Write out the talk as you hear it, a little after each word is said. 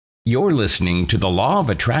You're listening to the Law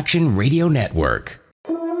of Attraction Radio Network.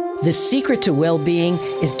 The secret to well-being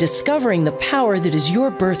is discovering the power that is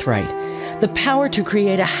your birthright, the power to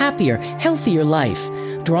create a happier, healthier life,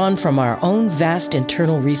 drawn from our own vast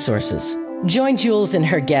internal resources. Join Jules and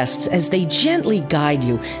her guests as they gently guide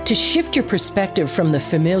you to shift your perspective from the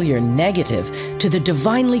familiar negative to the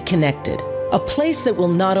divinely connected, a place that will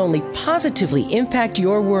not only positively impact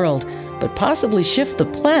your world, but possibly shift the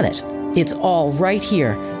planet. It's all right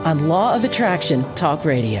here on Law of Attraction Talk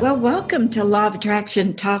Radio. Well, welcome to Law of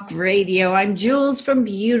Attraction Talk Radio. I'm Jules from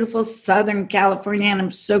beautiful Southern California, and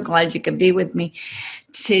I'm so glad you could be with me.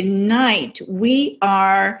 Tonight, we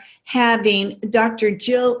are having Dr.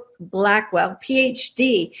 Jill Blackwell,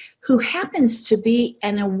 PhD, who happens to be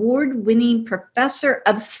an award-winning professor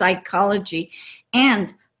of psychology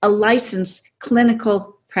and a licensed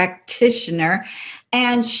clinical practitioner.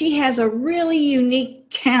 And she has a really unique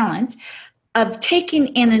talent of taking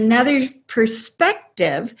in another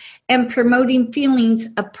perspective and promoting feelings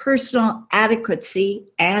of personal adequacy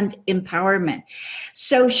and empowerment.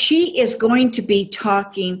 So she is going to be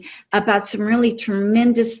talking about some really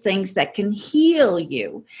tremendous things that can heal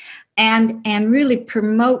you and really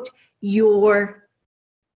promote your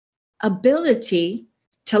ability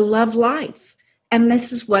to love life. And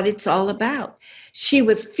this is what it's all about. She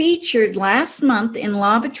was featured last month in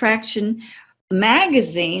Law of Attraction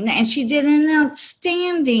magazine, and she did an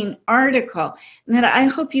outstanding article that I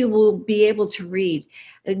hope you will be able to read.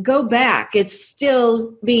 Go back. It's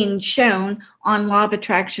still being shown on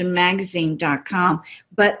lawofattractionmagazine.com,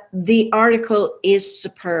 but the article is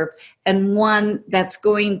superb and one that's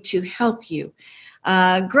going to help you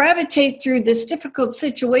gravitate through this difficult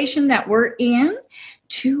situation that we're in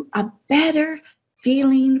to a better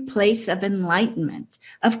feeling place of enlightenment,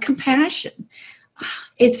 of compassion.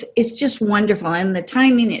 It's just wonderful, and the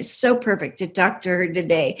timing is so perfect to talk to her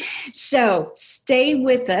today. So stay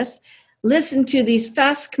with us, listen to these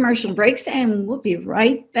fast commercial breaks, and we'll be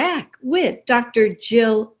right back with Dr.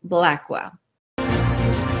 Jill Blackwell.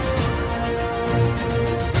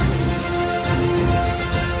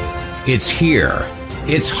 It's here,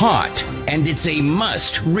 it's hot, and it's a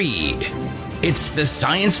must-read. It's the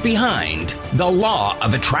science behind the Law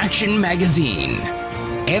of Attraction magazine.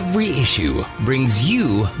 Every issue brings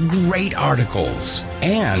you great articles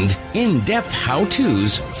and in-depth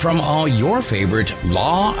how-tos from all your favorite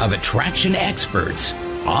Law of Attraction experts,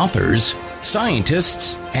 authors,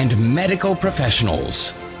 scientists, and medical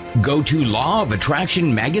professionals. Go to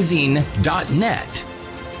lawofattractionmagazine.net.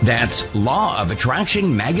 That's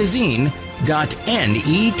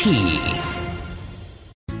lawofattractionmagazine.net.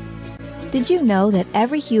 Did you know that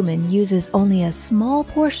every human uses only a small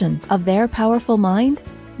portion of their powerful mind?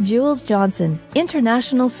 Jules Johnson,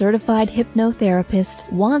 international certified hypnotherapist,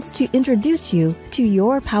 wants to introduce you to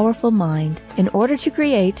your powerful mind in order to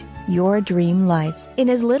create your dream life. In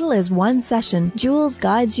as little as one session, Jules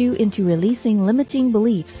guides you into releasing limiting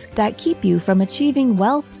beliefs that keep you from achieving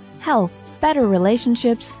wealth, health, better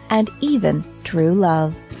relationships, and even true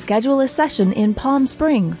love. Schedule a session in Palm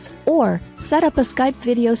Springs or set up a Skype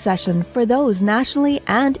video session for those nationally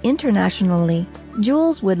and internationally.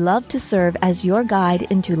 Jules would love to serve as your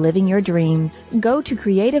guide into living your dreams. Go to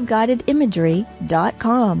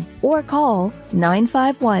creativeguidedimagery.com or call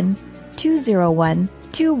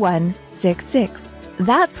 951-201-2166.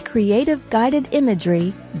 That's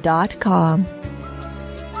creativeguidedimagery.com.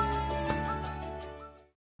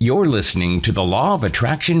 You're listening to the Law of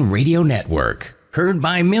Attraction Radio Network, heard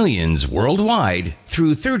by millions worldwide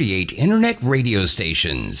through 38 internet radio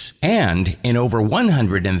stations and in over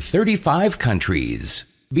 135 countries.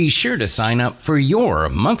 Be sure to sign up for your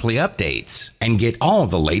monthly updates and get all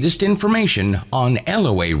the latest information on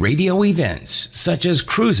LOA radio events such as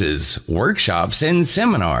cruises, workshops, and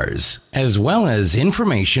seminars, as well as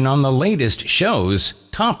information on the latest shows,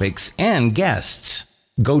 topics, and guests.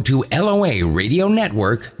 Go to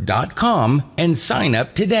LOAradionetwork.com and sign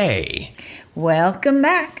up today. Welcome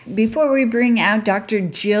back. Before we bring out Dr.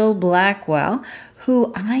 Jill Blackwell,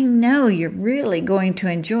 who I know you're really going to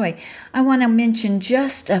enjoy, I want to mention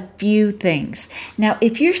just a few things. Now,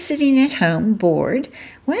 if you're sitting at home bored,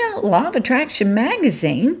 well, Law of Attraction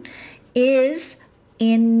magazine is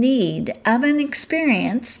in need of an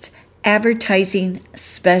experienced advertising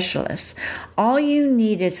specialist. All you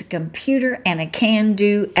need is a computer and a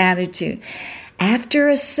can-do attitude. After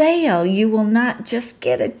a sale, you will not just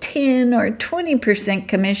get a 10 or 20%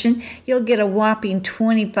 commission. You'll get a whopping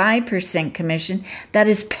 25% commission that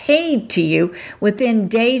is paid to you within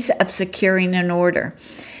days of securing an order.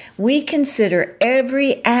 we consider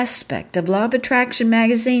every aspect of Law of Attraction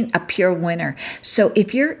magazine a pure winner. So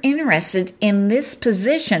if you're interested in this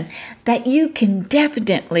position that you can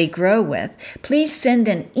definitely grow with, please send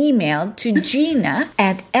an email to Gina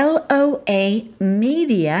at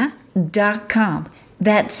loamedia.com.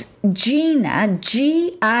 That's Gina,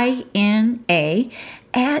 Gina,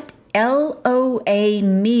 at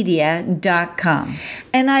loamedia.com.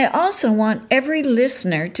 And I also want every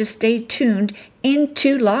listener to stay tuned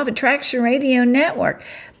into Law of Attraction Radio Network,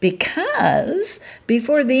 because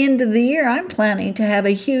before the end of the year, I'm planning to have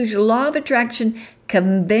a huge Law of Attraction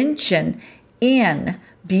convention in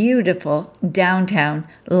beautiful downtown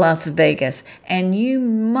Las Vegas. And you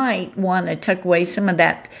might want to tuck away some of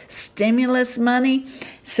that stimulus money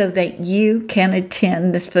so that you can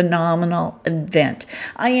attend this phenomenal event.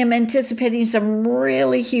 I am anticipating some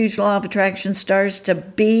really huge Law of Attraction stars to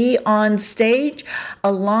be on stage,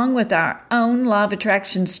 along with our own Law of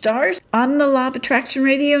Attraction stars on the Law of Attraction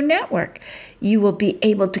Radio Network. You will be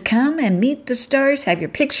able to come and meet the stars, have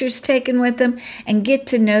your pictures taken with them, and get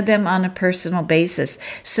to know them on a personal basis.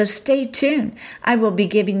 So stay tuned. I will be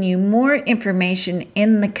giving you more information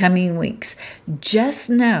in the coming weeks. Just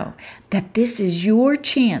know that this is your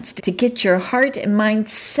chance to get your heart and mind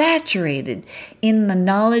saturated in the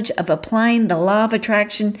knowledge of applying the Law of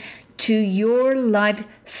Attraction to your life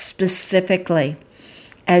specifically,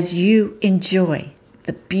 as you enjoy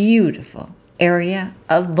the beautiful area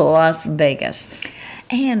of Las Vegas.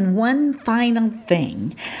 And one final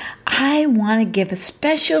thing, I want to give a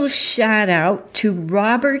special shout out to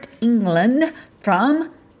Robert England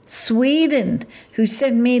from Sweden, who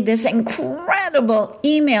sent me this incredible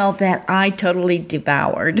email that I totally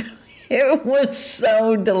devoured. It was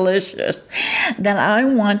so delicious that I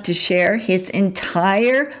want to share his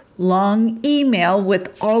entire long email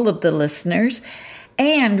with all of the listeners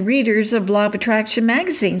and readers of Law of Attraction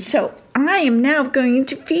magazine. So I am now going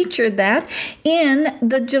to feature that in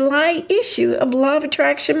the July issue of Law of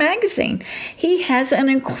Attraction magazine. He has an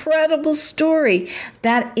incredible story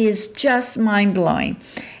that is just mind-blowing.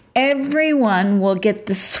 Everyone will get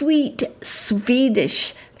the sweet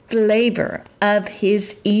Swedish flavor of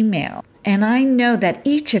his email. And I know that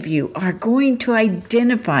each of you are going to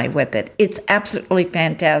identify with it. It's absolutely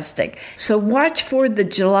fantastic. So watch for the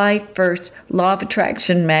July 1st Law of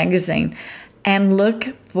Attraction magazine and look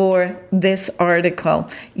for this article.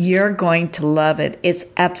 You're going to love it. It's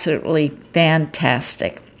absolutely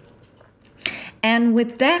fantastic. And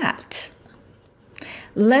with that,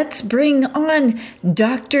 let's bring on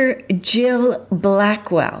Dr. Jill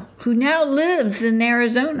Blackwell, who now lives in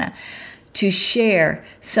Arizona, to share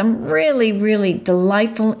some really, really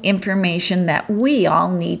delightful information that we all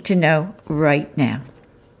need to know right now.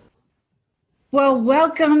 Well,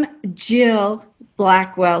 welcome, Jill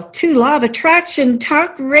Blackwell, to Law of Attraction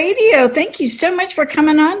Talk Radio. Thank you so much for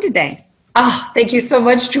coming on today. Oh, thank you so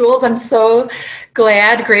much, Jules. I'm so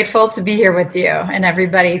grateful to be here with you and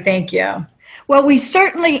everybody. Thank you. Well, we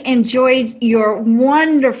certainly enjoyed your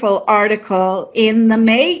wonderful article in the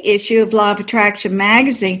May issue of Law of Attraction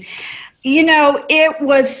magazine. You know, it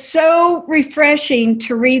was so refreshing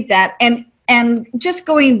to read that. And just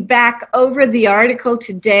going back over the article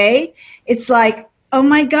today, it's like, oh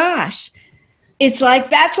my gosh. It's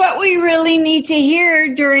like, that's what we really need to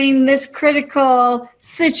hear during this critical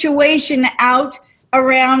situation out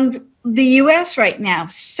around the U.S. right now.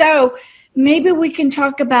 So maybe we can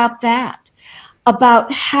talk about that,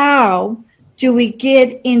 about how do we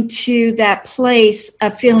get into that place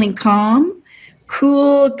of feeling calm,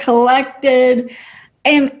 cool, collected,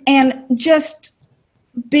 and just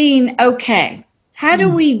being okay. How do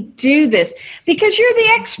we do this? Because you're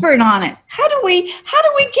the expert on it. How do we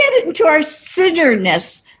get into our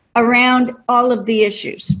centeredness around all of the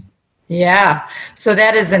issues? Yeah, so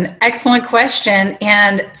that is an excellent question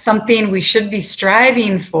and something we should be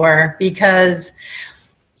striving for, because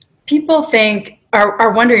people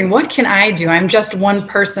are wondering, what can I do? I'm just one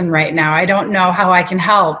person right now. I don't know how I can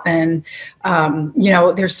help. And,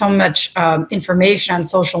 there's so much information on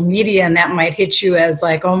social media, and that might hit you as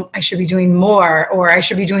like, oh, I should be doing more, or I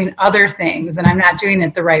should be doing other things, and I'm not doing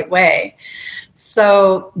it the right way.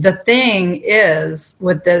 So the thing is,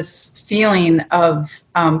 with this feeling of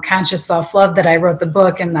conscious self-love that I wrote the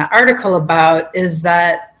book and the article about, is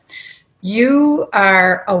that you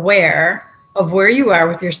are aware of where you are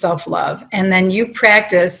with your self-love, and then you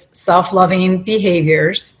practice self-loving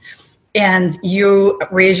behaviors, and you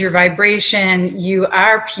raise your vibration, you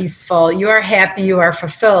are peaceful, you are happy, you are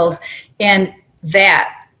fulfilled, and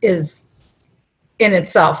that is in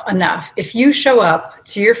itself enough. If you show up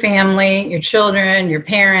to your family, your children, your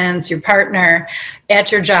parents, your partner,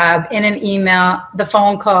 at your job, in an email, the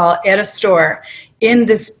phone call, at a store, in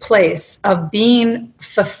this place of being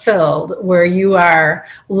fulfilled, where you are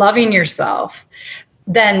loving yourself,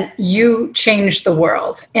 then you change the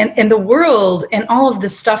world. And the world and all of the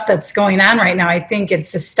stuff that's going on right now, I think it's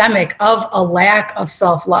systemic of a lack of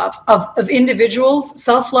self-love, of individuals'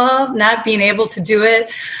 self-love, not being able to do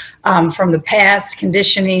it. From the past,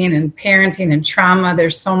 conditioning and parenting and trauma.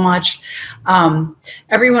 There's so much.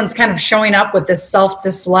 Everyone's kind of showing up with this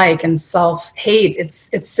self-dislike and self-hate.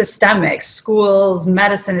 It's systemic. Schools,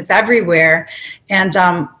 medicine, it's everywhere. And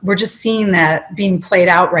we're just seeing that being played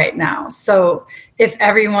out right now. So if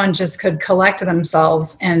everyone just could collect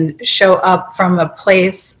themselves and show up from a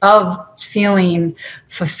place of feeling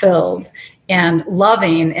fulfilled and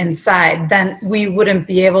loving inside, then we wouldn't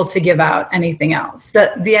be able to give out anything else.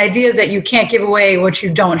 The idea that you can't give away what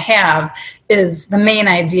you don't have is the main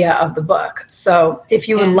idea of the book. So if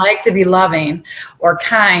you would like to be loving or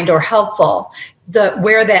kind or helpful,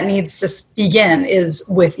 where that needs to begin is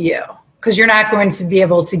with you, because you're not going to be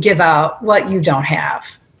able to give out what you don't have.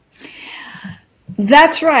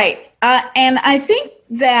 That's right. And I think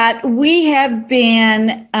that we have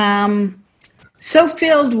been so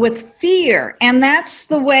filled with fear. And that's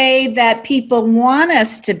the way that people want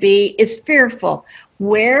us to be, is fearful.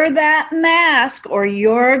 Wear that mask or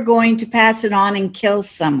you're going to pass it on and kill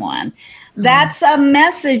someone. That's a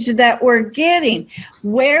message that we're getting.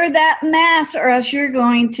 Wear that mask or else you're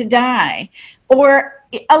going to die. Or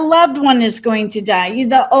a loved one is going to die.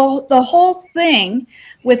 The whole thing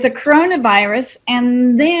with the coronavirus,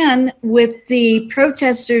 and then with the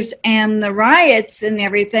protesters and the riots and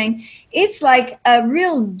everything, it's like a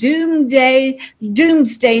real doomsday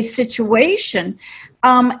situation.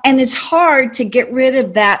 And it's hard to get rid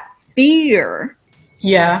of that fear.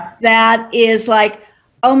 Yeah. That is like,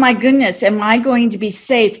 oh my goodness, am I going to be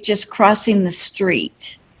safe just crossing the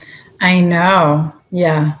street? I know.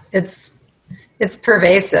 Yeah. It's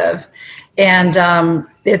pervasive. And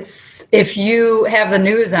it's, if you have the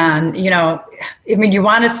news on, you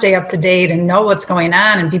want to stay up to date and know what's going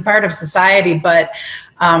on and be part of society. But,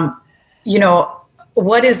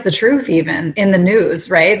 what is the truth even in the news,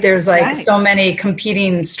 right? There's so many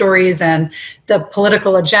competing stories and the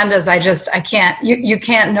political agendas. I can't, you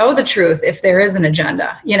can't know the truth if there is an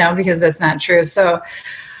agenda, because that's not true. So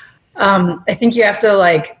I think you have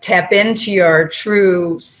to tap into your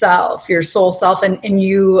true self, your soul self, and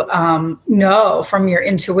you know from your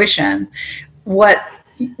intuition what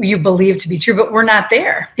you believe to be true, but we're not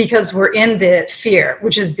there because we're in the fear,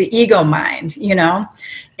 which is the ego mind,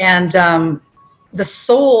 and the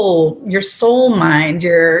soul, your soul mind,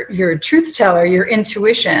 your truth teller, your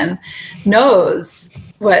intuition knows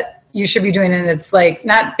what you should be doing. And it's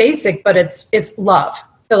not basic, but it's love.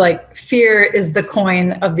 So fear is the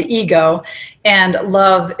coin of the ego and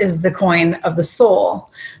love is the coin of the soul.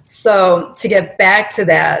 So to get back to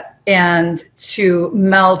that and to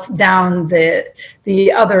melt down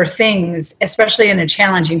the other things, especially in a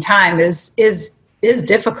challenging time, is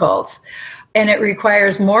difficult. And it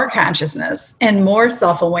requires more consciousness and more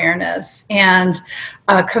self-awareness and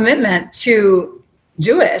a commitment to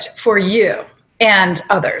do it for you and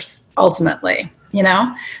others, ultimately,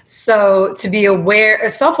 So to be aware,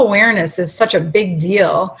 self-awareness is such a big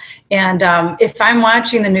deal. And if I'm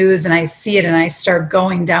watching the news and I see it and I start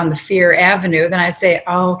going down the fear avenue, then I say,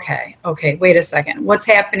 oh, okay, wait a second. What's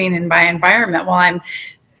happening in my environment? Well,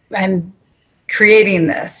 I'm creating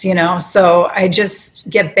this, so I just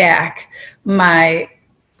get back to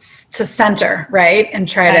center, right? And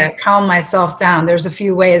try to calm myself down. There's a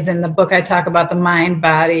few ways in the book I talk about the mind,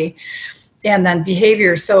 body, and then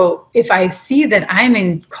behavior. So if I see that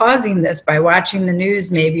I'm causing this by watching the news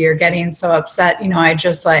maybe or getting so upset, I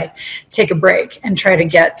just take a break and try to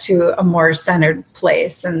get to a more centered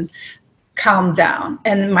place and calm down.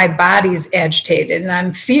 And my body's agitated and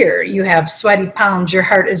I'm feared. You have sweaty palms, your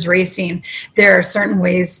heart is racing. There are certain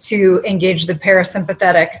ways to engage the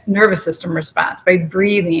parasympathetic nervous system response by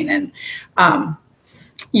breathing and,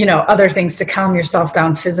 other things to calm yourself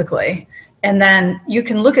down physically. And then you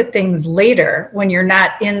can look at things later when you're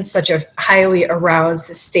not in such a highly aroused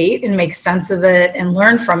state and make sense of it and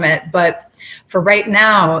learn from it. But for right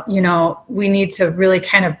now, we need to really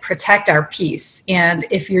kind of protect our peace. And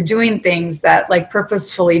if you're doing things that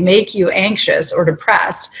purposefully make you anxious or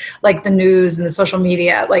depressed, like the news and the social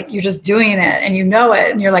media, you're just doing it and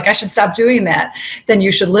it and you're I should stop doing that, then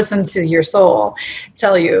you should listen to your soul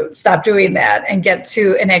tell you stop doing that and get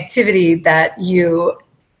to an activity that you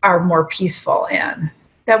are more peaceful in,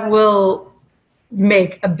 that will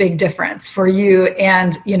make a big difference for you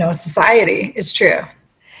and, society. It's true.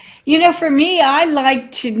 For me, I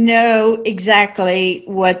like to know exactly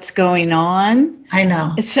what's going on. I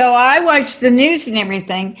know. So I watch the news and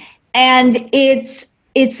everything, and it's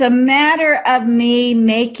a matter of me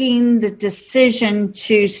making the decision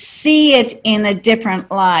to see it in a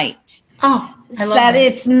different light. Oh, I love that. that.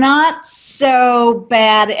 It's not so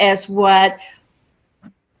bad as what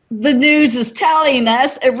the news is telling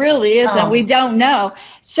us. It really is, and we don't know.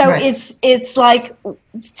 So it's like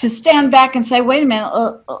to stand back and say, wait a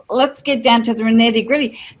minute, let's get down to the nitty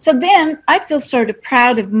gritty. So then I feel sort of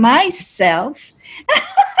proud of myself.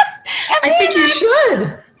 I think you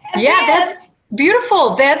should. Yeah, that's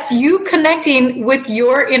beautiful. That's you connecting with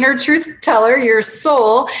your inner truth teller, your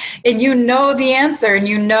soul, and you know the answer, and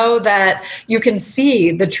you know that you can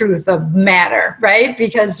see the truth of matter, right?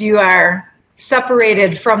 Because you are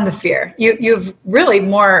separated from the fear. You've really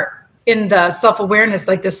more in the self-awareness,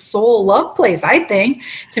 like this soul love place, I think,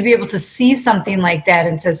 to be able to see something like that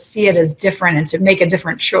and to see it as different and to make a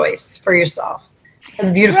different choice for yourself. That's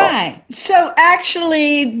beautiful. Right. So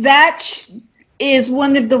actually that is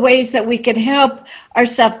one of the ways that we could help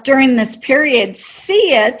ourselves during this period,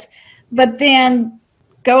 see it, but then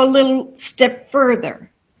go a little step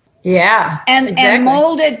further. Yeah. And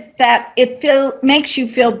mold it that it makes you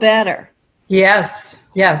feel better. Yes.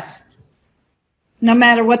 No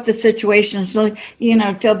matter what the situation is,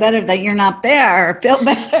 feel better that you're not there, or feel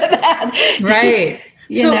better that. Right.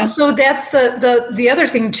 So that's the other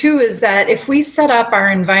thing too, is that if we set up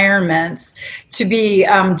our environments to be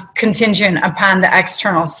contingent upon the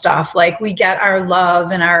external stuff, like we get our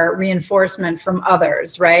love and our reinforcement from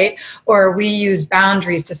others, right? Or we use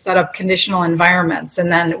boundaries to set up conditional environments, and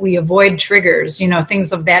then we avoid triggers,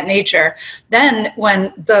 things of that nature. Then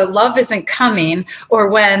when the love isn't coming, or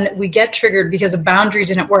when we get triggered because a boundary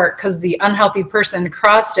didn't work because the unhealthy person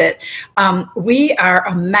crossed it, we are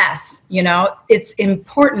a mess. It's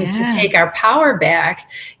important to take our power back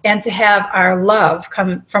and to have our love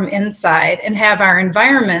come from inside and have our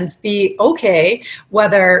environments be okay,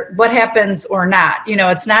 whether what happens or not.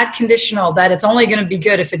 It's not conditional that it's only going to be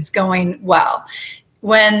good if it's going well.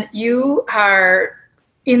 When you are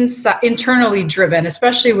internally driven,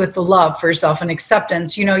 especially with the love for yourself and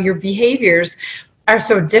acceptance, your behaviors are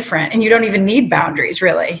so different, and you don't even need boundaries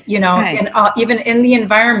really, right. And even in the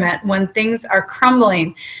environment, when things are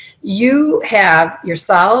crumbling, you have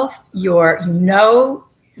yourself,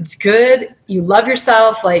 it's good, you love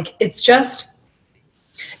yourself. Like it's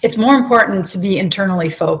more important to be internally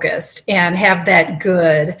focused and have that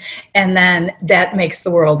good, and then that makes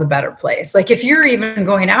the world a better place. Like if you're even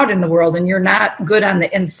going out in the world and you're not good on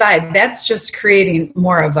the inside, that's just creating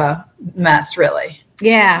more of a mess, really.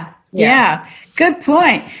 Yeah. Good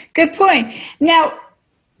point. Now,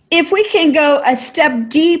 if we can go a step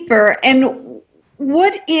deeper, and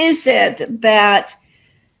what is it that,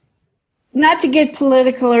 not to get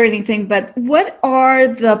political or anything, but what are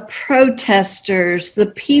the protesters, the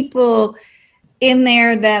people in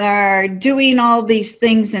there that are doing all these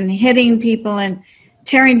things and hitting people and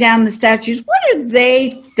tearing down the statues, what are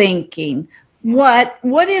they thinking? What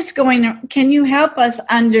is going on? Can you help us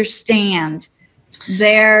understand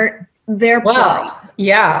their plight?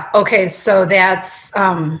 Yeah. Okay. So that's,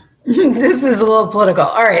 this is a little political.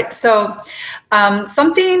 All right. So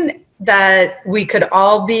something that we could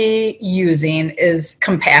all be using is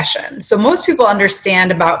compassion. So most people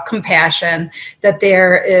understand about compassion that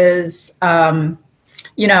there is,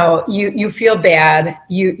 you feel bad,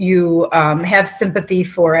 you have sympathy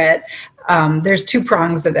for it. There's two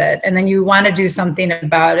prongs of it, and then you want to do something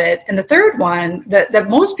about it. And the third one that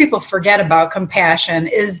most people forget about compassion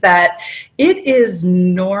is that it is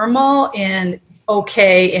normal and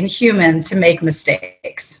okay and human to make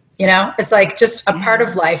mistakes. It's like just a part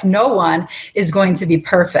of life. No one is going to be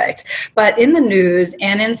perfect. But in the news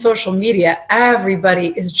and in social media,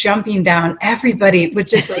 everybody is jumping down. Everybody with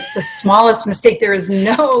just like the smallest mistake. There is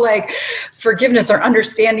no forgiveness or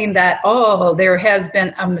understanding that, there has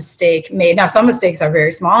been a mistake made. Now, some mistakes are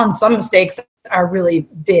very small and some mistakes are really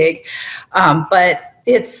big. But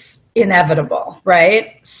it's inevitable,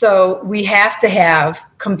 right? So we have to have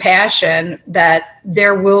compassion that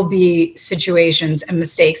there will be situations and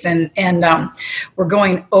mistakes, and we're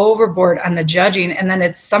going overboard on the judging. And then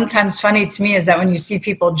it's sometimes funny to me is that when you see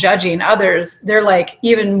people judging others, they're like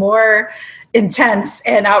even more intense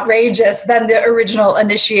and outrageous than the original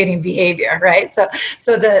initiating behavior, right?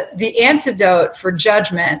 So the antidote for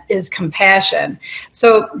judgment is compassion.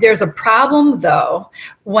 So there's a problem though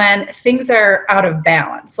when things are out of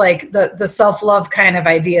balance. Like like the self-love kind of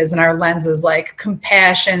ideas in our lenses, like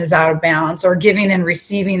compassion is out of balance, or giving and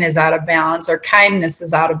receiving is out of balance, or kindness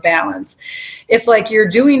is out of balance. If like you're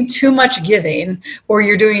doing too much giving, or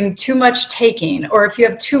you're doing too much taking, or if you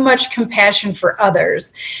have too much compassion for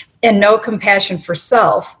others and no compassion for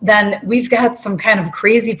self, then we've got some kind of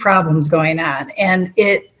crazy problems going on. And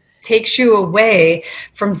it takes you away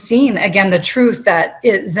from seeing, again, the truth that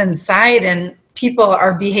is inside, and people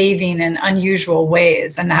are behaving in unusual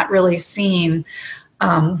ways and not really seeing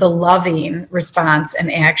the loving response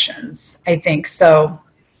and actions, I think. So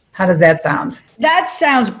how does that sound? That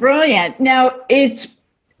sounds brilliant. Now,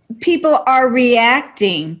 people are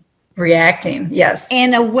reacting. Reacting, yes.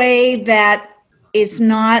 In a way that is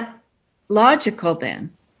not logical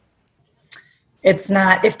then. It's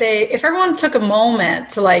not, if everyone took a moment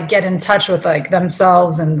to like get in touch with like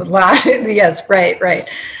themselves and yes, right,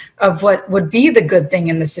 of what would be the good thing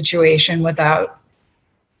in the situation without,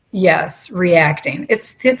 yes, reacting.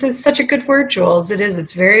 It's such a good word, Jules. It is.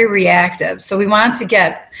 It's very reactive. So we want to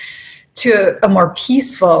get to a more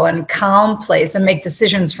peaceful and calm place and make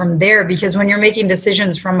decisions from there, because when you're making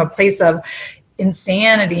decisions from a place of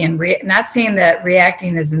insanity and not saying that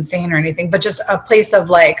reacting is insane or anything, but just a place of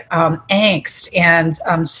like angst and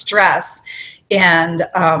stress and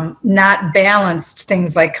not balanced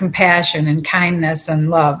things like compassion and kindness and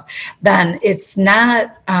love, then it's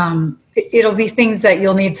not, it'll be things that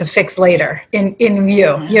you'll need to fix later in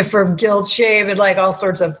you for guilt, shame, and like all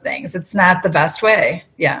sorts of things. It's not the best way.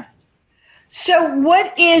 Yeah. So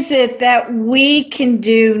what is it that we can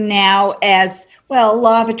do now as, well,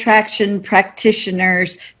 law of attraction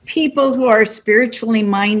practitioners, people who are spiritually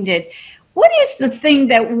minded? What is the thing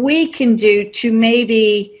that we can do to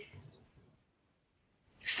maybe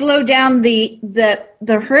slow down the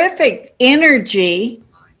horrific energy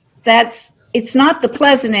it's not the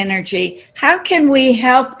pleasant energy? How can we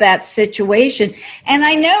help that situation? And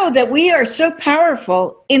I know that we are so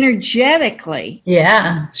powerful energetically.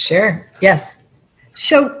 Yeah, sure. Yes.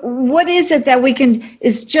 So what is it that we can,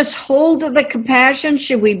 is just hold the compassion?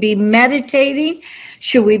 Should we be meditating?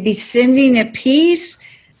 Should we be sending a peace?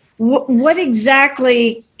 What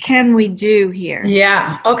exactly can we do here?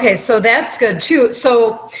 Yeah. Okay. So that's good too.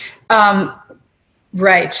 So,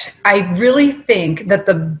 right. I really think that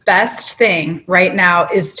the best thing right now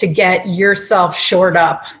is to get yourself shored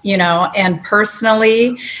up, and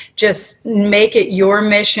personally just make it your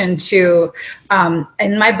mission to,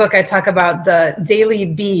 in my book, I talk about the daily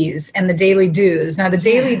B's and the daily do's. Now, the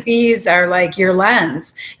daily B's are like your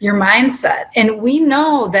lens, your mindset. And we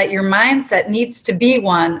know that your mindset needs to be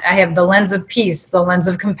one. I have the lens of peace, the lens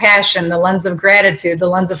of compassion, the lens of gratitude, the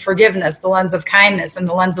lens of forgiveness, the lens of kindness, and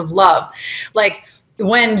the lens of love. Like,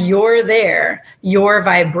 when you're there, your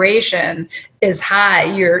vibration is high.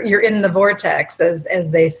 You're in the vortex, as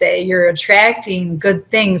they say. You're attracting good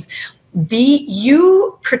things. Be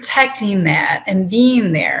you protecting that and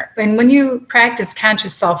being there. And when you practice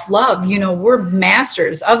conscious self-love, we're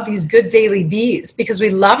masters of these good daily B's because we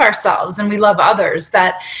love ourselves and we love others,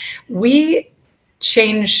 that we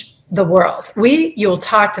change the world. You'll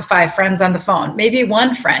talk to 5 friends on the phone, maybe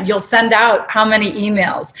one friend. You'll send out how many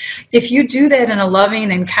emails. If you do that in a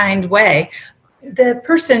loving and kind way, the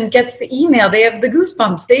person gets the email. They have the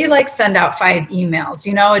goosebumps. They send out 5 emails.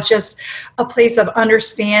 It's just a place of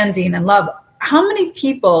understanding and love. How many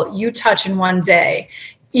people you touch in one day,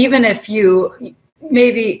 even if you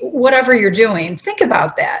maybe whatever you're doing, think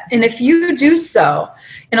about that. And if you do so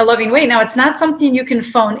in a loving way, now it's not something you can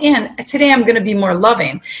phone in. Today I'm going to be more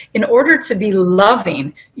loving. In order to be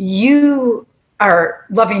loving, you are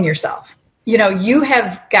loving yourself. You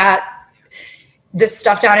have got this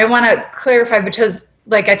stuff down. I want to clarify because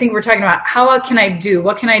I think we're talking about how can I do?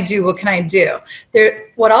 What can I do? What can I do?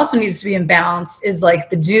 What also needs to be in balance is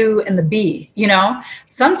the do and the be,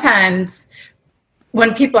 Sometimes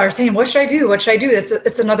when people are saying, what should I do? What should I do?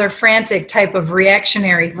 It's another frantic type of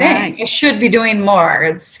reactionary thing. Right. I should be doing more.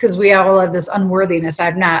 It's because we all have this unworthiness.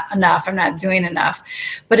 I'm not enough. I'm not doing enough.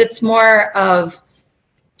 But it's more of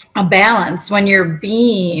a balance. When you're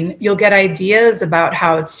being, you'll get ideas about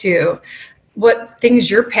what things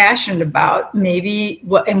you're passionate about, maybe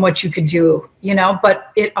what you could do,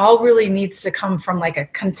 but it all really needs to come from a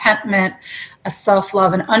contentment, a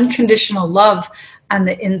self-love, an unconditional love on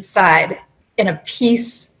the inside. In a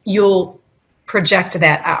peace, you'll project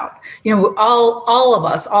that out. All of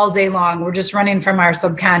us all day long, we're just running from our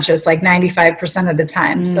subconscious 95% of the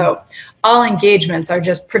time. So all engagements are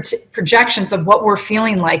just projections of what we're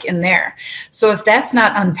feeling like in there. So if that's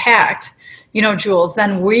not unpacked, Jules,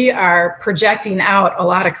 then we are projecting out a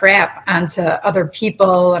lot of crap onto other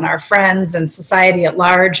people and our friends and society at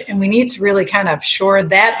large. And we need to really kind of shore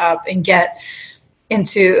that up and get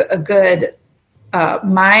into a good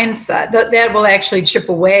mindset that will actually chip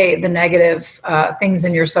away the negative things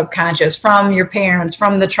in your subconscious from your parents,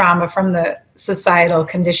 from the trauma, from the societal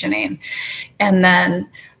conditioning. And then,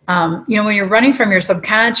 when you're running from your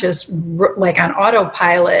subconscious, like on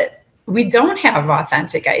autopilot, we don't have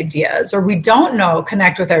authentic ideas, or we don't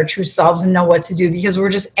connect with our true selves and know what to do, because we're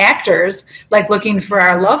just actors, like looking for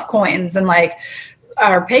our love coins and like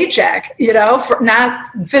our paycheck, for not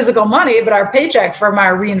physical money, but our paycheck from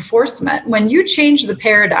our reinforcement. When you change the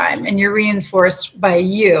paradigm and you're reinforced by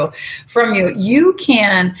you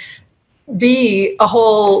can be a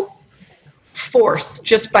whole force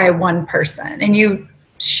just by one person, and you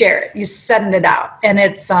share it, you send it out, and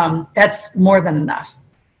it's that's more than enough.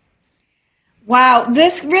 Wow,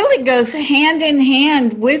 this really goes hand in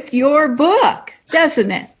hand with your book, doesn't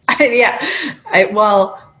it?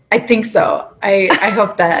 I think so. I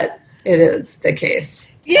hope that it is the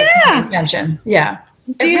case. Yeah. That's my intention. Yeah.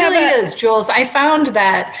 It really is, Jules. I found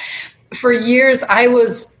that for years I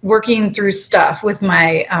was working through stuff with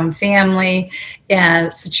my family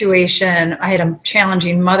and situation. I had a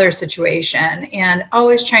challenging mother situation and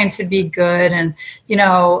always trying to be good. And,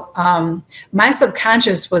 my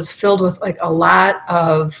subconscious was filled with like a lot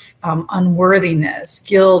of unworthiness,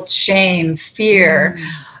 guilt, shame, fear.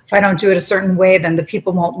 If I don't do it a certain way, then the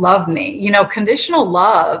people won't love me. Conditional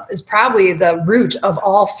love is probably the root of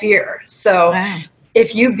all fear. So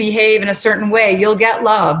if you behave in a certain way, you'll get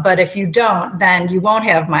love. But if you don't, then you won't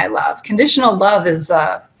have my love. Conditional love is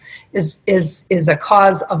a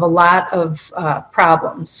cause of a lot of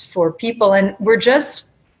problems for people. And we're just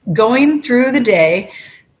going through the day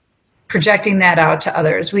projecting that out to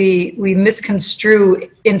others. We misconstrue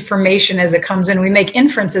information as it comes in. We make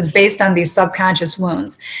inferences based on these subconscious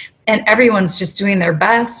wounds, and everyone's just doing their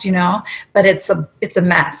best, but it's a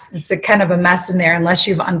mess. It's a kind of a mess in there unless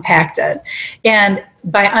you've unpacked it. And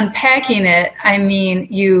by unpacking it, I mean,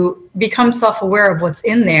 you become self-aware of what's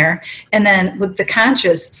in there. And then with the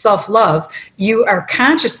conscious self-love, you are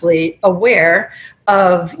consciously aware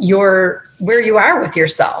of where you are with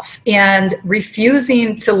yourself, and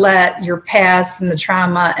refusing to let your past and the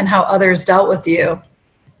trauma and how others dealt with you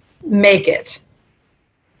make it.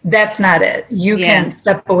 That's not it. You can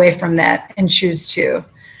step away from that and choose to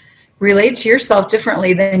relate to yourself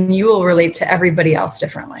differently, then you will relate to everybody else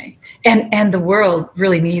differently. And the world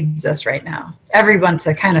really needs this right now. Everyone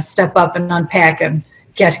to kind of step up and unpack and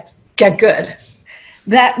get good.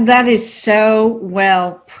 That is so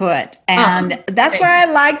well put. And that's why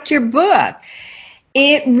I liked your book.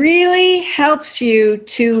 It really helps you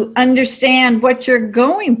to understand what you're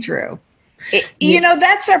going through.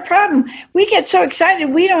 That's our problem. We get so excited,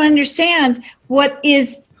 we don't understand what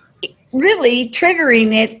is really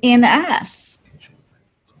triggering it in us.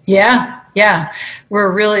 Yeah.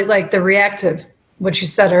 We're really like the reactive, what you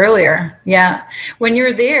said earlier. Yeah. When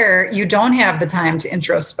you're there, you don't have the time to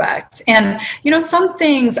introspect. And, some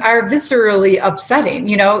things are viscerally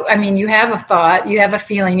upsetting. I mean, you have a thought, you have a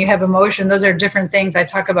feeling, you have emotion. Those are different things. I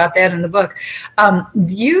talk about that in the book.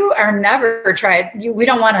 You are never tried. We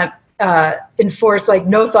don't want to enforce like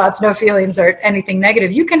no thoughts, no feelings, or anything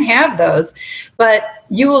negative. You can have those, but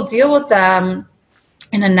you will deal with them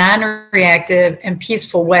in a non-reactive and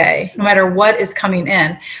peaceful way, no matter what is coming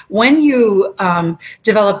in. When you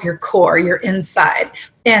develop your core, your inside.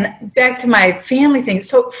 And back to my family thing.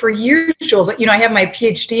 So for years, Jules, I have my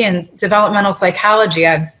PhD in developmental psychology.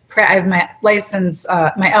 I have my license,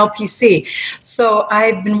 my LPC. So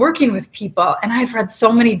I've been working with people, and I've read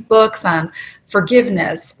so many books on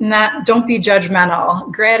forgiveness, don't be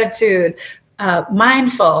judgmental, gratitude,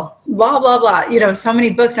 mindful, blah, blah, blah, so many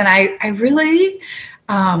books. And I really,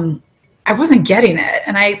 I wasn't getting it.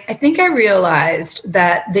 And I think I realized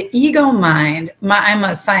that the ego mind, I'm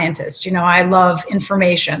a scientist, I love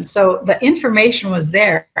information. So the information was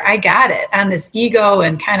there. I got it on this ego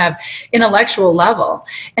and kind of intellectual level.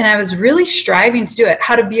 And I was really striving to do it,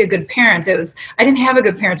 how to be a good parent. I didn't have a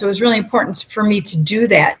good parent. So it was really important for me to do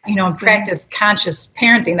that, and practice conscious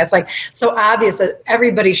parenting. That's like so obvious that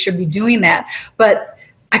everybody should be doing that. But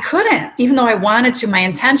I couldn't, even though I wanted to. My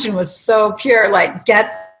intention was so pure, like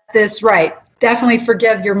get this right. Definitely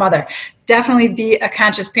forgive your mother. Definitely be a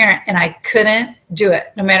conscious parent. And I couldn't do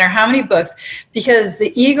it, no matter how many books, because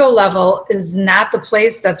the ego level is not the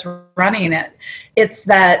place that's running it. It's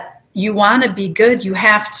that you want to be good. You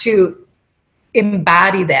have to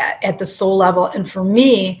embody that at the soul level. And for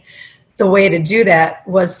me, the way to do that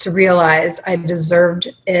was to realize I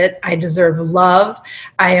deserved it. I deserve love.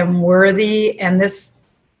 I am worthy. And this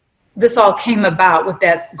all came about with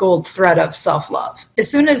that gold thread of self-love.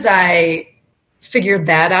 As soon as I figured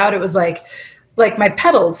that out, it was like my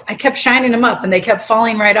petals, I kept shining them up and they kept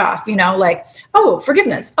falling right off, like, oh,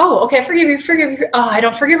 forgiveness. Oh, okay. I forgive you. Oh, I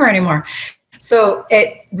don't forgive her anymore. So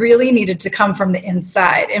it really needed to come from the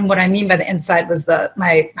inside. And what I mean by the inside was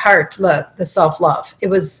my heart, the self-love. It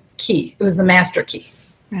was key. It was the master key.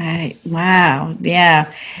 Right. Wow.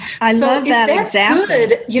 Yeah. I love that example.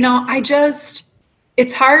 Good.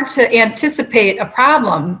 It's hard to anticipate a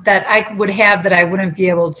problem that I would have that I wouldn't be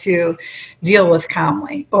able to deal with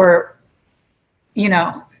calmly or,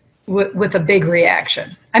 with a big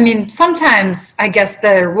reaction. I mean, sometimes I guess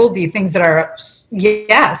there will be things that are,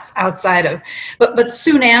 yes, outside of, but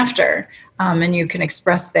soon after, and you can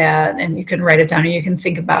express that and you can write it down and you can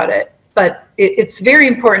think about it. But it's very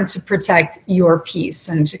important to protect your peace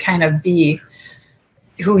and to kind of be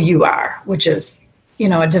who you are, which is,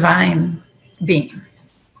 a divine being.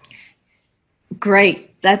 Great.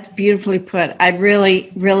 That's beautifully put. I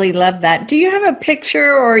really, really love that. Do you have a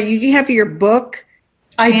picture or do you have your book?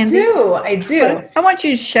 I do. I want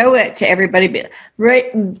you to show it to everybody.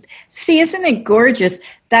 Right. See, isn't it gorgeous?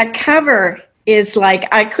 That cover is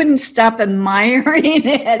like, I couldn't stop admiring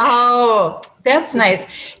it. Oh, that's nice.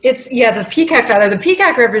 It's, the peacock feather. The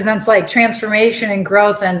peacock represents like transformation and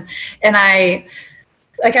growth. And I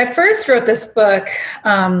first wrote this book.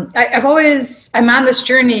 I'm on this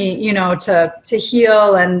journey, to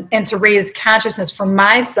heal and to raise consciousness for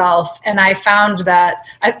myself. And I found that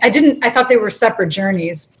I thought they were separate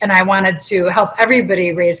journeys and I wanted to help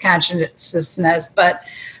everybody raise consciousness. But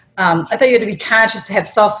I thought you had to be conscious to have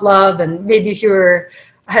self-love. And maybe if you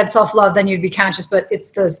had self-love, then you'd be conscious, but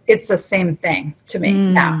it's the same thing to me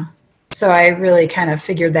now. So I really kind of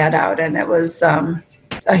figured that out and it was a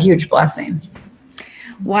huge blessing.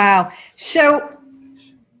 Wow. So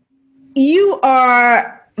you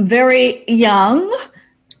are very young.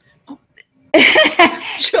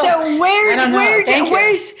 So where's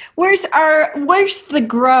the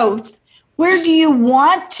growth? Where do you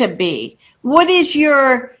want to be? What is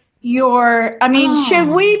should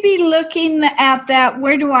we be looking at that?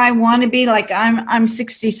 Where do I want to be? Like I'm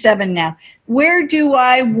 67 now. Where do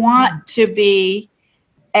I want to be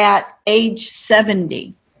at age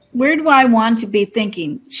 70? Where do I want to be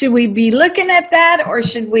thinking? Should we be looking at that or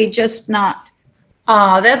should we just not?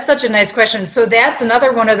 Oh, that's such a nice question. So that's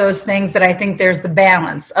another one of those things that I think there's the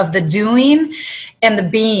balance of the doing and the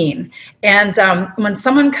being. And when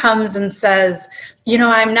someone comes and says,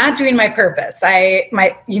 I'm not doing my purpose.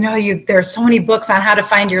 There's so many books on how to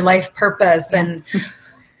find your life purpose. And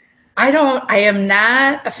I am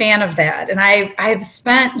not a fan of that. And I've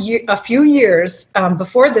spent a few years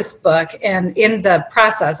before this book and in the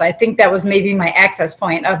process, I think that was maybe my access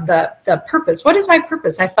point of the purpose. What is my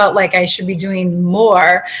purpose? I felt like I should be doing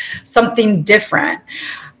more, something different.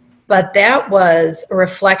 But that was a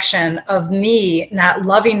reflection of me not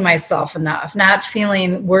loving myself enough, not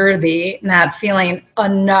feeling worthy, not feeling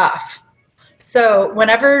enough. So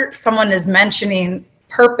whenever someone is mentioning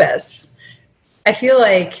purpose, I feel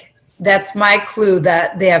like that's my clue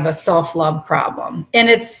that they have a self-love problem. And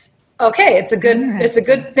it's okay. It's a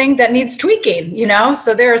good thing that needs tweaking,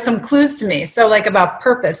 So there are some clues to me. So like about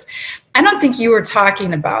purpose, I don't think you were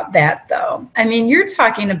talking about that though. I mean, you're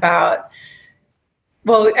talking about,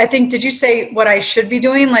 well, I think, did you say what I should be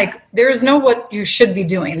doing? Like there is no what you should be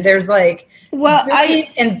doing. There's like doing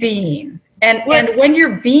and being. And when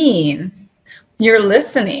you're being, you're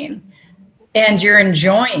listening. And you're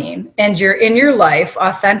enjoying and you're in your life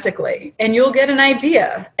authentically and you'll get an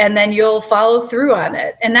idea and then you'll follow through on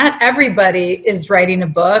it. And not everybody is writing a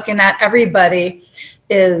book and not everybody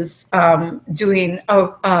is doing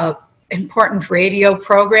a important radio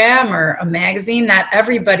program or a magazine. Not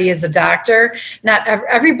everybody is a doctor. Not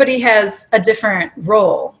everybody has a different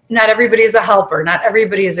role. Not everybody is a helper. Not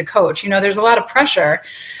everybody is a coach. There's a lot of pressure.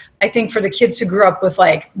 I think for the kids who grew up with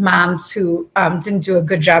like moms who didn't do a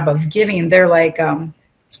good job of giving, they're like,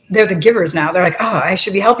 they're the givers now. They're like, oh, I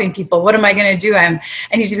should be helping people. What am I going to do? I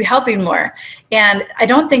need to be helping more. And I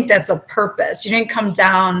don't think that's a purpose. You didn't come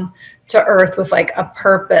down to earth with like a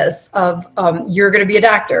purpose of you're going to be a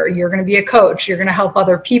doctor, you're going to be a coach, you're going to help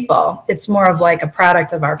other people. It's more of like a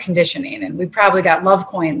product of our conditioning. And we probably got love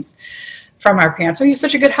coins from our parents. Oh, you're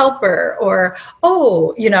such a good helper. Or,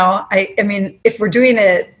 oh, I mean, if we're doing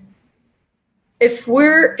it, if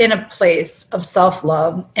we're in a place of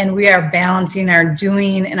self-love and we are balancing our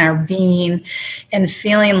doing and our being and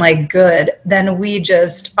feeling like good, then we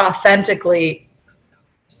just authentically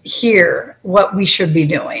hear what we should be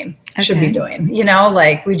doing. should be doing,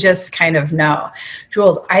 like we just kind of know.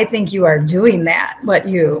 Jules, I think you are doing that, what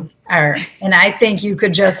you are. And I think you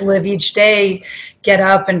could just live each day, get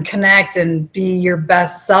up and connect and be your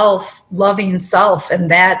best self, loving self. And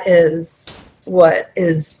that is what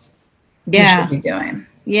is you should be doing.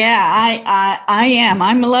 Yeah, I am.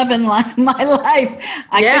 I'm loving my life.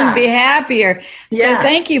 I couldn't be happier. So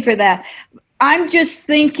thank you for that. I'm just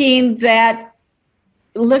thinking that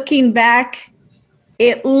looking back,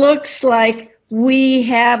 it looks like we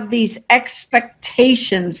have these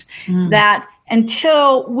expectations that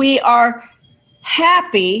until we are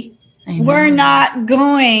happy, we're not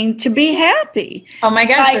going to be happy. Oh my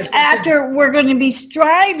gosh. Like after we're going to be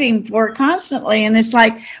striving for it constantly. And it's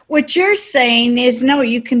like, what you're saying is, no,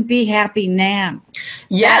 you can be happy now.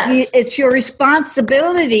 Yes. It's your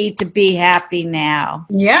responsibility to be happy now.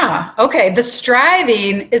 Yeah. Okay. The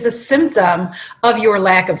striving is a symptom of your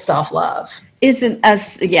lack of self-love. Isn't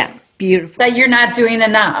us? Yeah. Beautiful. That you're not doing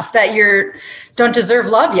enough, that you don't deserve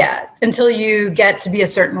love yet until you get to be a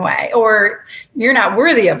certain way, or you're not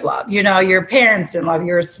worthy of love. Your parents didn't love you,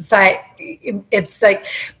 your society. It's like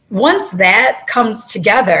once that comes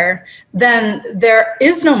together, then there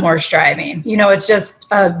is no more striving. It's just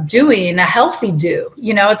doing a healthy do.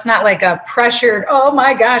 It's not like a pressured, oh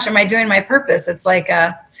my gosh, am I doing my purpose? It's like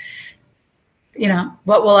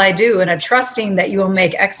what will I do? And a trusting that you will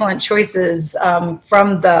make excellent choices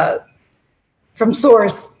from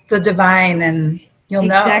source, the divine, and you'll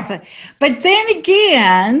know. Exactly. But then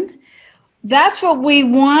again, that's what we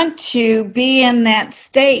want to be in that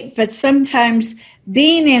state. But sometimes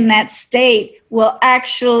being in that state will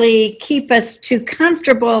actually keep us too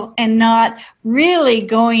comfortable and not really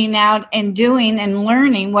going out and doing and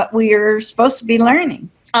learning what we are supposed to be learning.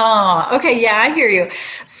 Oh, okay. Yeah, I hear you.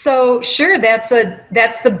 So sure, that's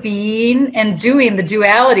the being and doing, the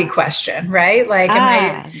duality question, right? Like,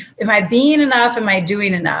 am I being enough? Am I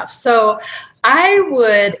doing enough? So I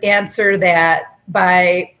would answer that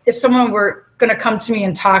by, if someone were going to come to me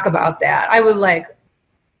and talk about that, I would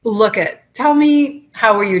tell me,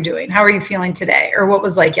 how are you doing? How are you feeling today? Or what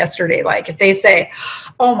was like yesterday like? If they say,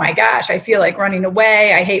 oh my gosh, I feel like running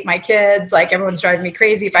away. I hate my kids. Like everyone's driving me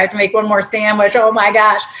crazy. If I have to make one more sandwich, oh my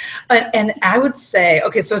gosh. And I would say,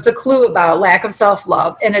 okay, so it's a clue about lack of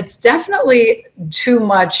self-love. And it's definitely too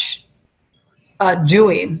much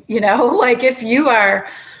doing, like if you are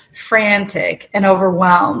frantic and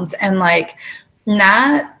overwhelmed and like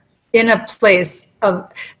not in a place of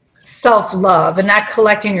self-love and not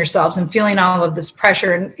collecting yourselves and feeling all of this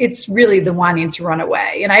pressure, and it's really the wanting to run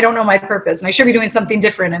away, and I don't know my purpose and I should be doing something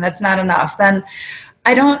different and it's not enough, then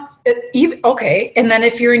I don't even, okay. And then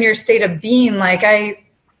if you're in your state of being, like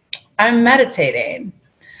I'm meditating,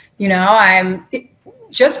 I'm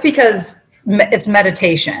just because it's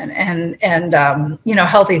meditation and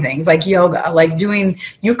healthy things like yoga, like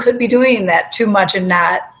you could be doing that too much and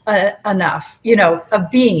not enough,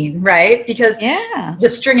 of being, right? Because the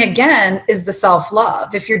string again is the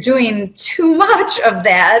self-love. If you're doing too much of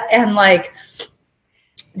that and like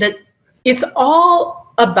that, it's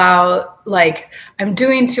all about like, I'm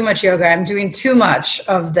doing too much yoga, I'm doing too much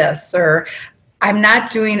of this, or I'm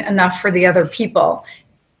not doing enough for the other people.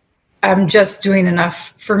 I'm just doing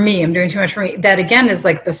enough for me. I'm doing too much for me. That again is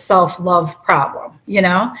like the self-love problem,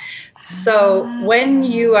 So when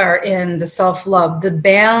you are in the self-love, the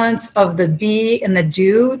balance of the be and the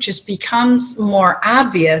do just becomes more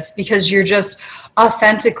obvious because you're just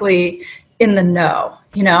authentically in the know.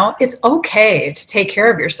 It's okay to take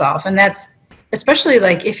care of yourself. And that's especially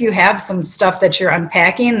like if you have some stuff that you're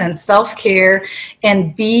unpacking, then self-care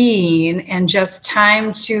and being and just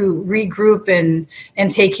time to regroup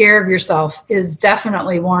and take care of yourself is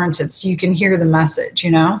definitely warranted. So you can hear the message,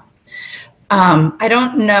 I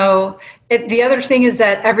don't know. The other thing is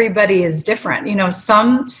that everybody is different.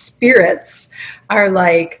 Some spirits are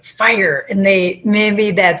like fire and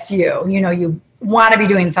maybe that's you, you want to be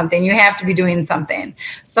doing something. You have to be doing something.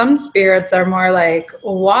 Some spirits are more like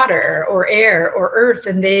water or air or earth,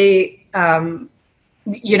 and they,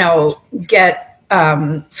 get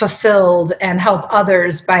fulfilled and help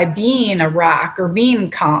others by being a rock or being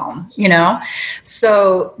calm,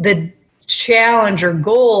 So the challenge or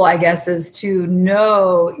goal, I guess, is to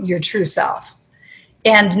know your true self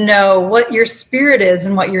and know what your spirit is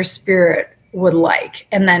and what your spirit would like,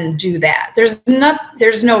 and then do that. There's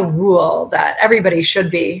no rule that everybody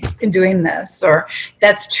should be doing this, or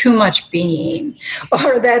that's too much being,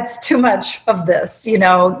 or that's too much of this,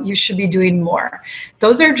 you should be doing more.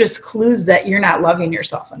 Those are just clues that you're not loving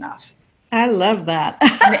yourself enough. I love that.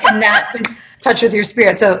 and not in touch with your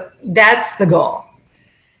spirit. So that's the goal.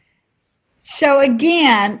 So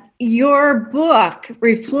again, your book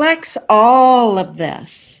reflects all of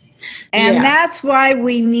this. And that's why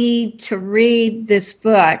we need to read this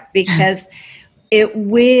book, because it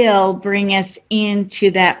will bring us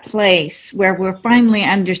into that place where we're finally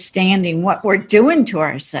understanding what we're doing to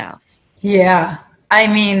ourselves. Yeah. I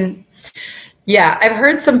mean, yeah, I've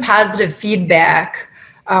heard some positive feedback.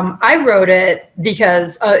 I wrote it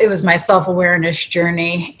because it was my self-awareness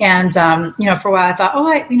journey. And, for a while I thought,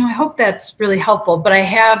 I hope that's really helpful. But I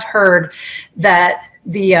have heard that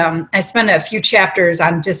I spent a few chapters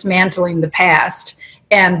on dismantling the past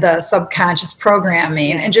and the subconscious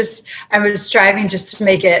programming. And I was striving just to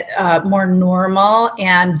make it more normal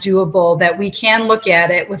and doable, that we can look at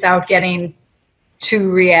it without getting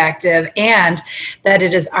too reactive, and that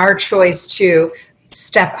it is our choice to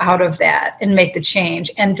step out of that and make the change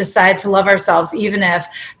and decide to love ourselves, even if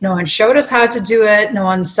no one showed us how to do it. No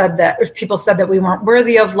one said that, people said that we weren't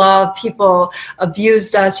worthy of love. People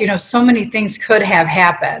abused us. So many things could have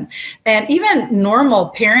happened. And even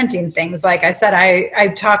normal parenting things. Like I said, I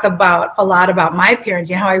talk about a lot about my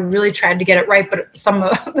parenting, how I really tried to get it right, but some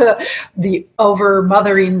of the over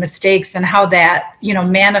mothering mistakes and how that,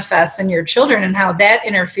 manifests in your children, and how that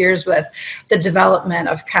interferes with the development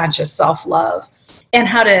of conscious self-love. And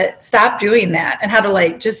how to stop doing that, and how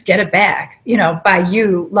to just get it back, by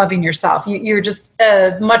you loving yourself. You're just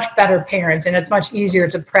a much better parent, and it's much easier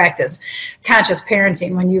to practice conscious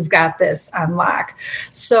parenting when you've got this on lock.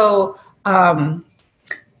 So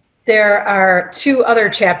there are two other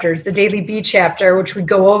chapters, the Daily Be chapter, which would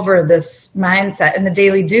go over this mindset, and the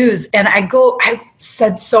Daily Do's. And I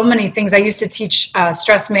said so many things. I used to teach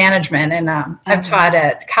stress management, and I've taught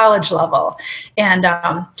at college level. And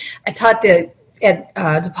I taught at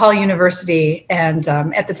DePaul University, and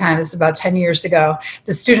at the time, it was about 10 years ago,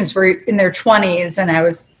 the students were in their 20s, and I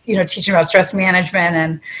was, teaching about stress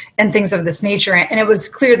management and things of this nature. And it was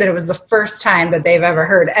clear that it was the first time that they've ever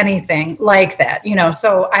heard anything like that,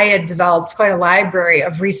 So I had developed quite a library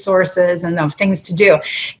of resources and of things to do.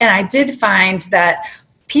 And I did find that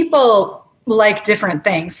people like different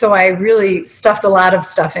things. So I really stuffed a lot of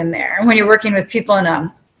stuff in there. And when you're working with people in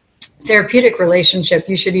a therapeutic relationship,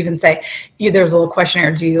 you should even say, there's a little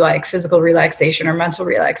questionnaire, do you like physical relaxation or mental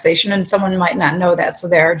relaxation? And someone might not know that. So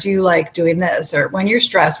do you like doing this? Or when you're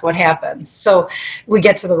stressed, what happens? So we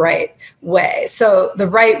get to the right way. So the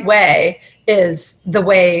right way is the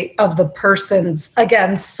way of the person's,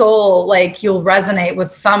 again, soul. Like, you'll resonate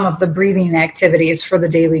with some of the breathing activities for the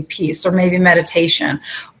daily piece, or maybe meditation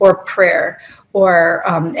or prayer, or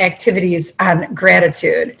activities on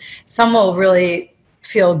gratitude. Some will really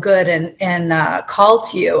feel good and call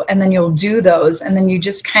to you, and then you'll do those, and then you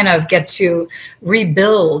just kind of get to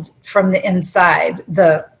rebuild from the inside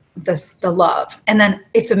the love. And then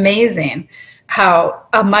it's amazing how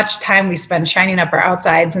much time we spend shining up our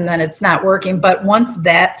outsides, and then it's not working. But once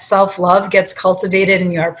that self-love gets cultivated,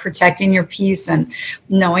 and you are protecting your peace and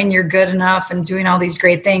knowing you're good enough and doing all these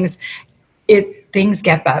great things, things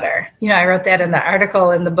get better. I wrote that in the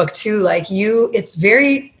article in the book too. It's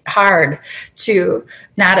very hard to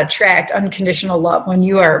not attract unconditional love when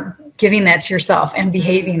you are giving that to yourself and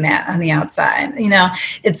behaving that on the outside.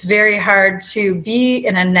 It's very hard to be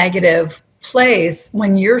in a negative place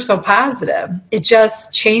when you're so positive. It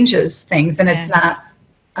just changes things, and it's not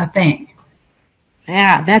a thing.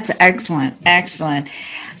 Yeah, that's excellent. Excellent.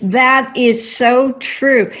 That is so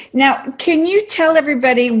true. Now, can you tell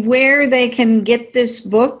everybody where they can get this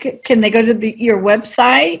book? Can they go to your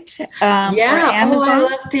website? Yeah, or Amazon? I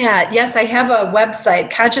love that. Yes, I have a website,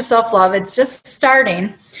 Conscious Self-Love. It's just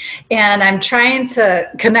starting, and I'm trying to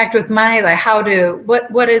connect with my,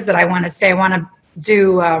 what is it I want to say? I want to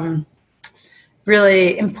do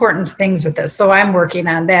really important things with this. So I'm working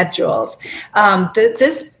on that, Jules.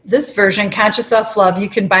 This version, Conscious Self-Love, you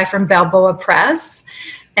can buy from Balboa Press.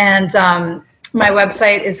 And my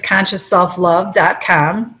website is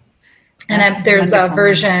consciousselflove.com. And there's a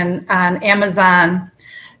version on Amazon,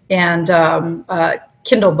 and a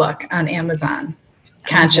Kindle book on Amazon,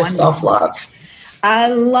 Conscious Self-Love. I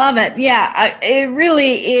love it. Yeah, it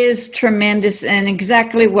really is tremendous, and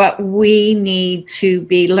exactly what we need to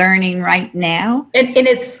be learning right now. And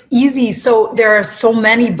it's easy. So there are so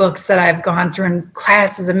many books that I've gone through, in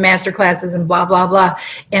classes and master classes and blah, blah, blah.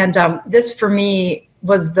 And this for me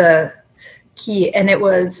was the key. And it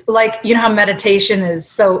was like, how meditation is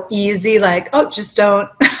so easy, just don't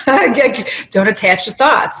attach to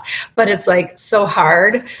thoughts. But it's so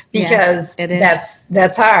hard, because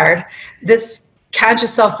that's hard. This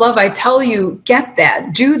conscious self-love, I tell you, get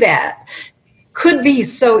that, do that. Could be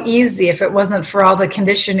so easy if it wasn't for all the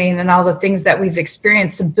conditioning and all the things that we've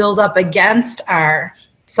experienced to build up against our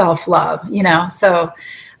self-love, So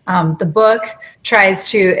the book tries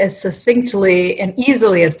to, as succinctly and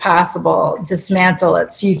easily as possible, dismantle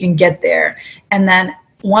it so you can get there. And then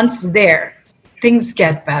once there, things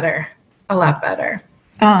get better, a lot better.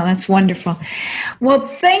 Oh, that's wonderful. Well,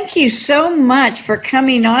 thank you so much for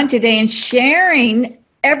coming on today and sharing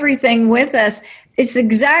everything with us. It's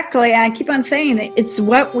exactly, I keep on saying it, it's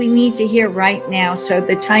what we need to hear right now. So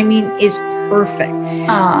the timing is perfect.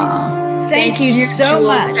 Thank you so Jules.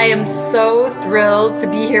 much. I am so thrilled to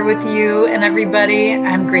be here with you and everybody.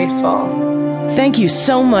 I'm grateful. Thank you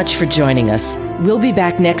so much for joining us. We'll be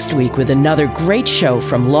back next week with another great show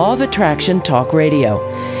from Law of Attraction Talk Radio.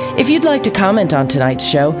 If you'd like to comment on tonight's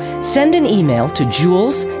show, send an email to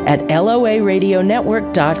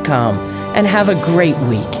jules@loaradionetwork.com and have a great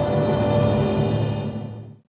week.